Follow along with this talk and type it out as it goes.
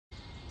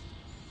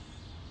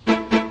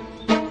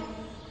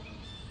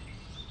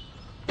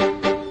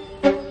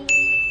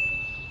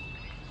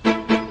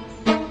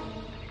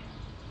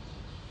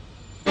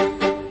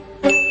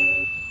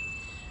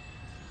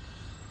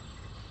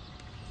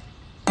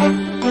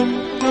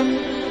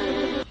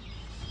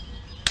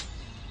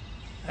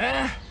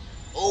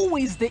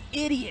always the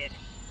idiot.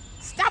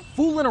 Stop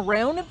fooling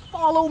around and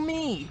follow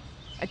me.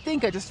 I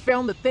think I just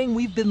found the thing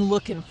we've been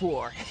looking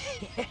for.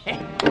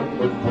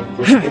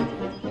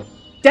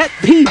 That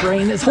pea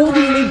brain is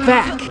holding me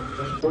back.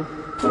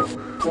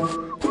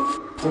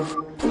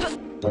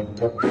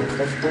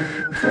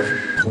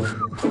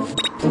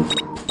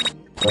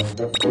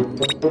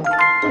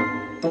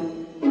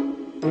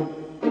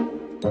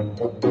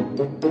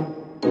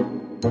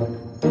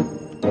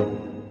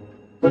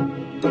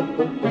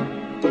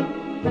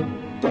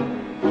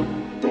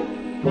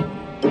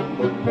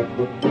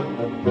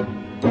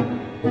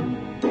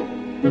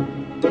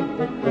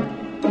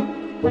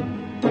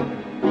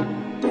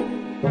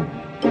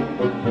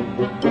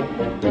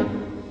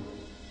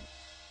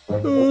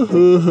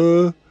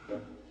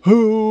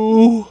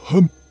 Oh,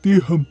 Humpty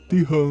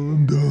Humpty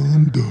Hum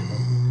Dum Dum.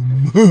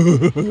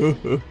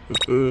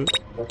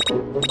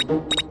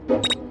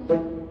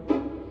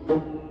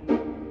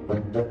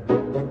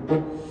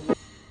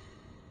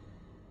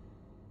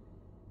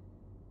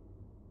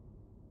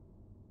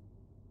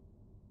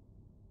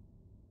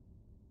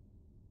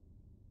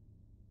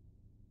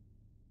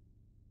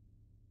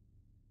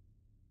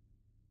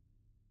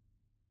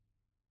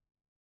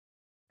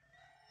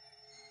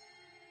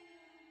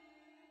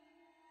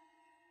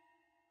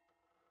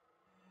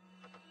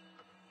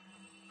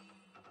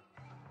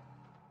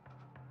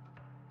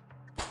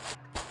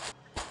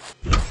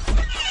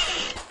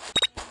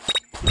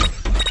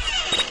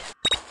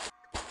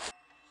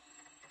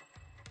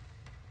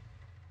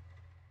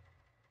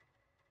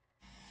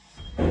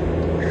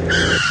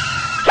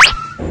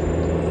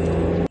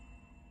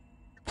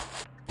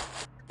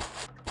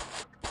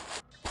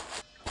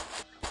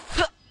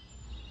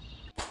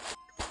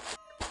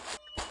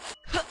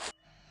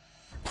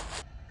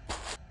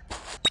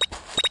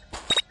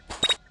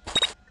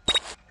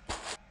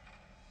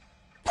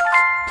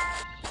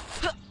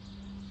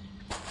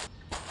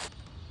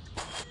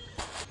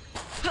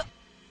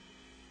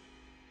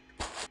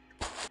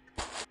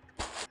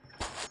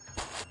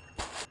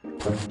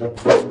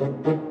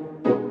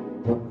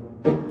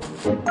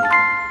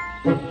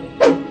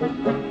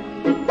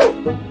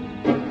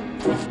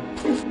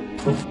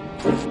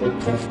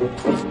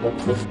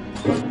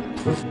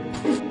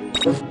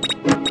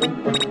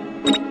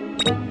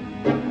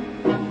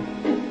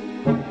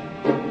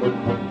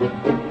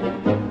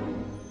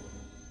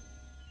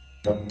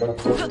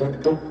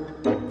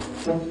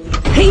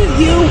 Hey,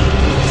 you!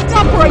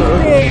 Stop right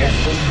there!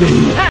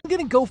 I'm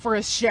gonna go for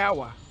a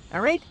shower,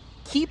 alright?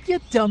 Keep your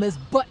dumb as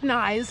button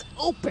eyes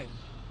open.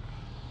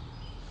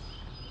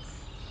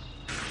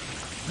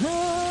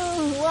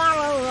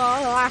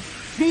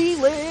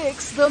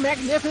 Felix the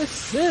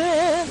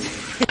Magnificent!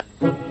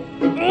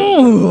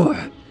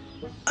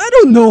 I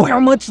don't know how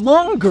much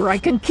longer I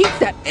can keep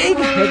that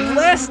egghead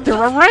Lester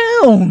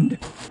around!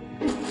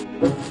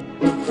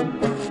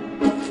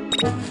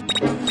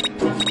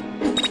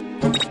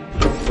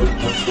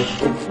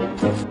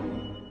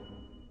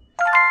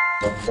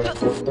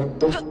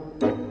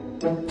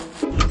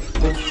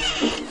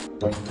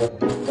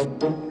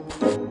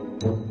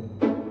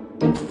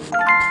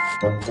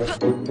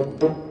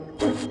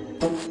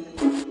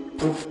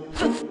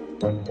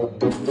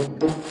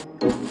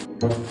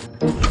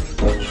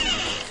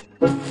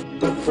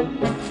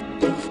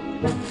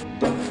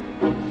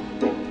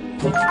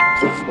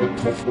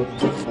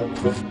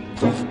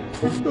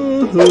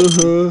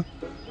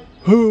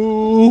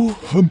 Oh,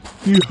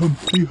 Humpty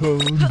Humpty Hum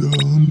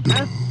Dum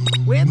Dum.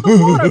 Where'd the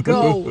water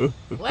go?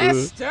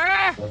 Lester!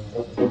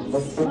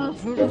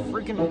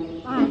 Freaking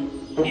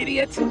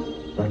idiot!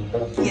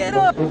 Get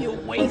up, you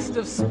waste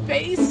of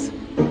space!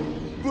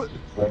 But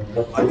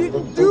I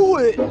didn't do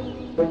it.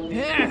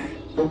 Yeah.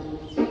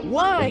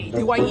 Why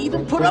do I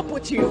even put up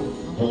with you,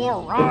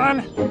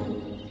 moron?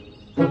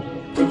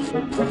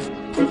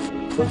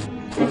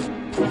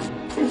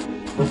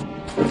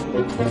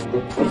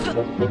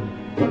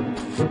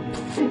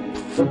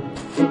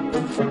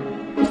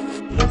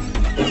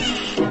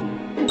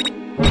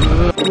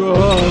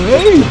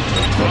 Hey,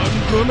 I'm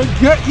gonna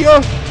get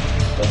you.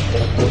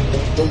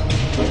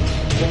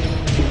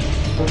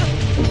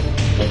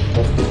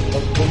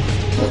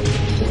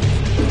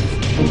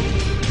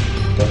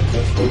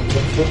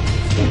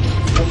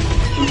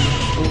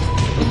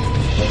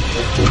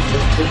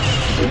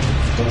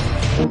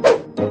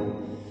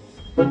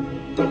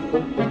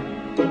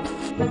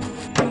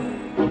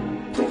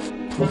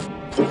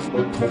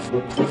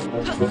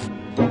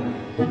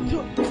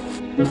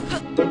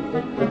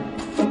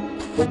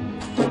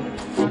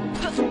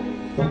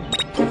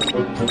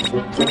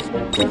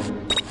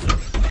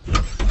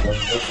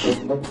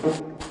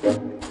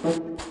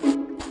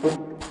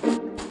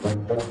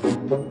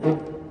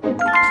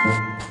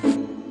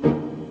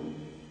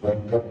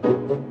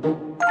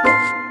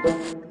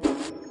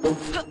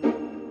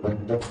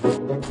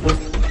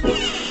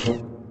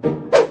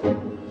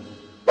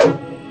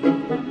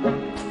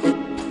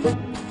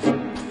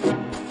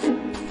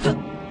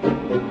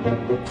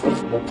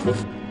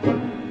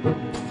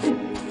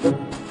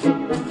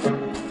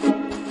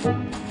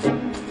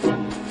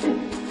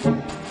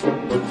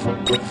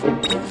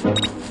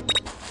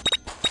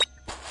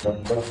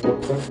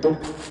 It's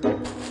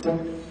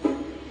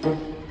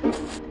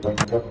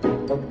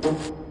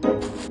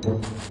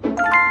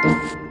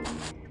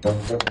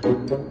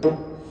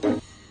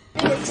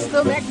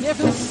the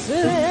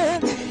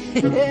magnificent.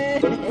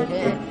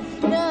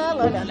 La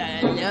la la la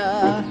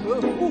la.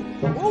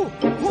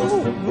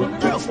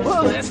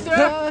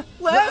 Lester!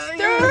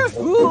 Lester!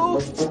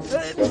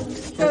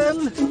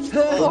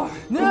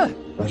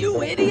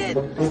 You idiot!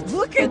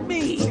 Look at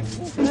me!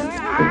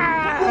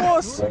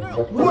 Boss,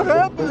 what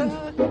happened?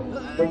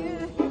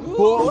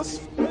 Boss,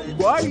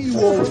 why are you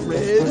all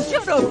red?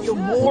 Shut up, you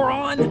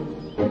moron!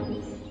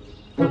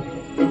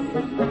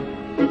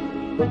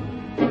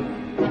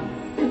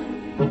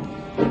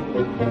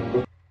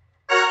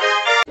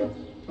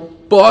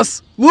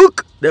 Boss,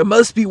 look! There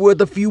must be worth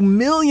a few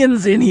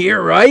millions in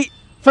here, right?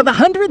 For the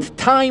 100th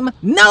time,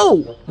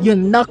 no! You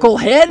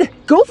knucklehead!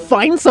 Go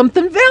find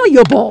something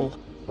valuable!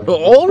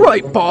 All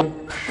right, Bob.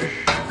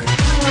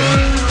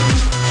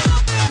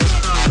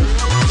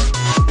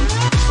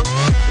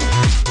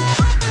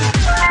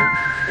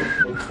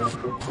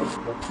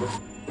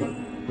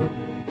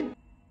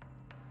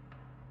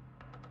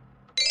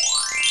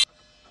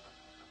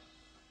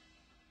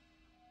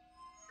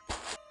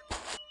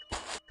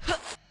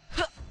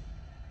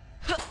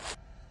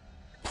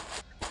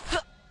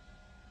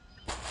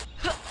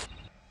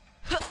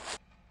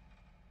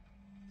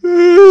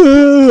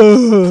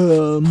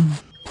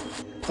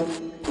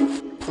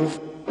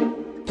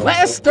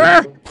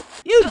 Lester!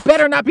 You'd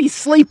better not be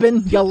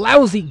sleeping, you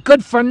lousy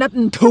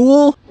good-for-nothing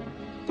tool!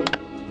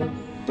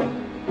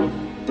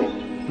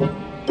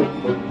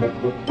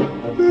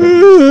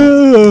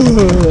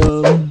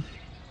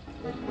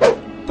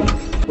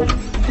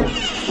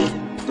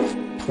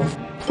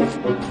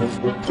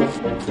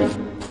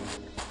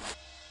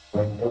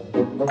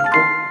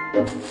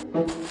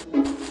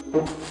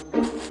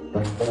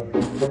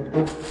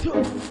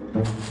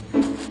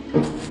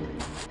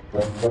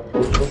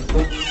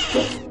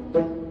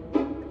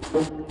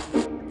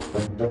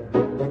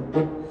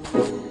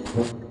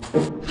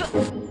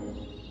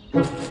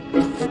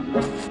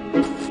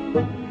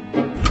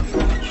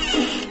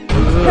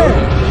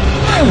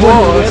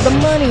 Where the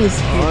money's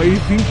hid. I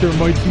think there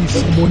might be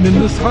someone in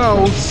this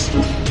house.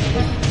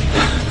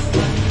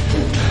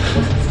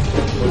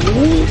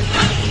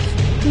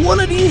 One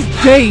of these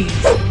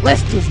days,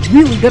 Lester's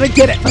really gonna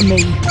get it from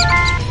me.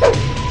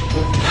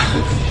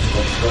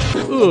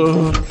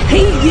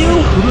 Hey,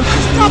 you!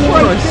 Stop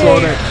right I saw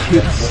there! that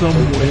kid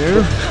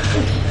somewhere.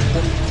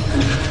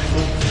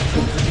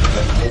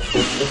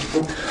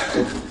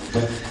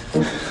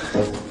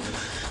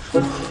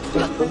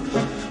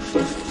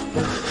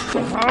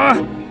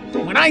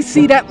 When I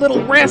see that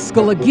little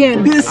rascal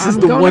again, This is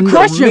the gonna one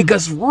crush that'll him. make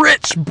us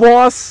rich,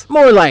 boss.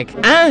 More like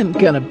I'm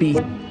gonna be.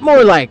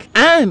 More like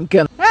I'm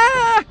gonna.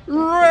 Ah,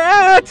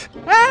 rat!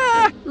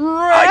 Ah,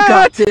 rat! I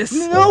got this.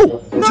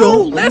 No, no,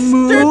 Don't Lester,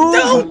 move.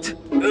 don't!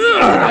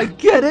 I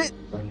get it.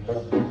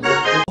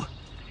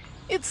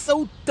 It's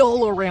so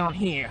dull around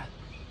here.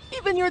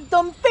 Even your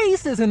dumb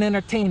face isn't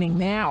entertaining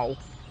now.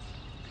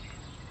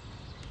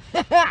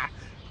 Haha!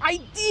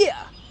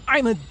 Idea!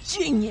 I'm a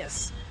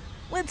genius!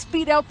 Let's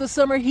beat out the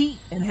summer heat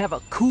and have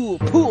a cool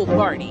pool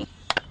party.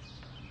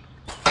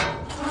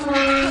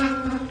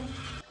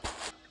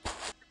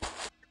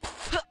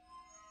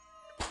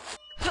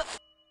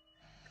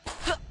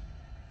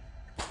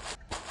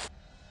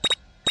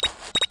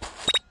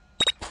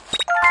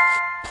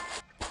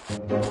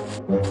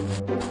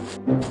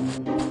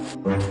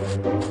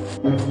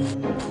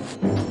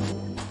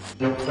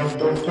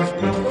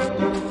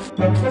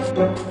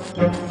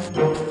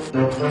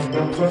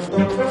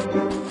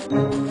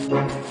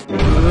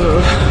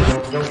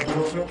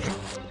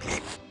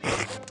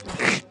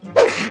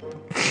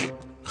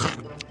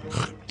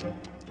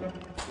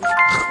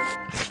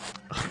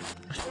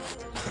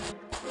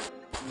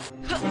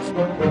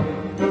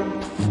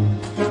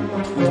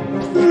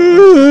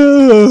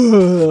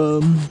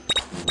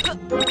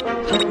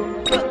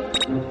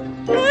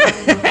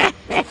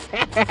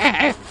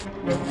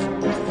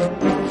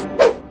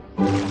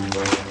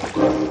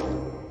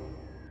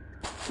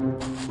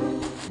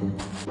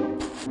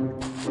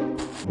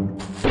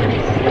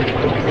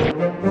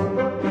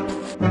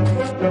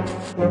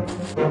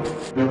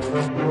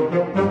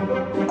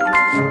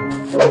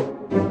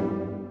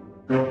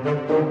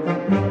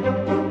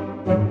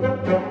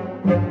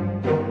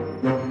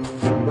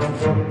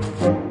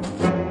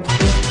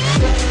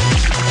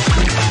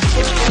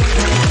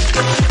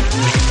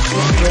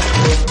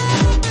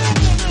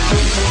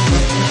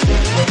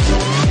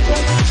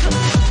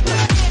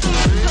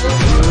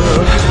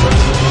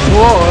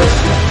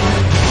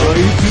 I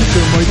think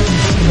there might be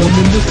someone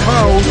in this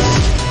house.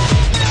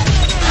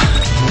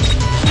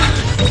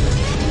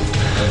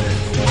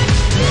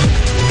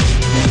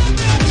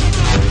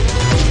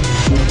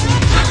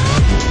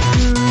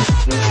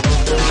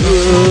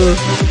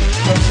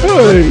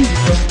 Hey,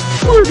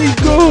 where'd he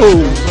go?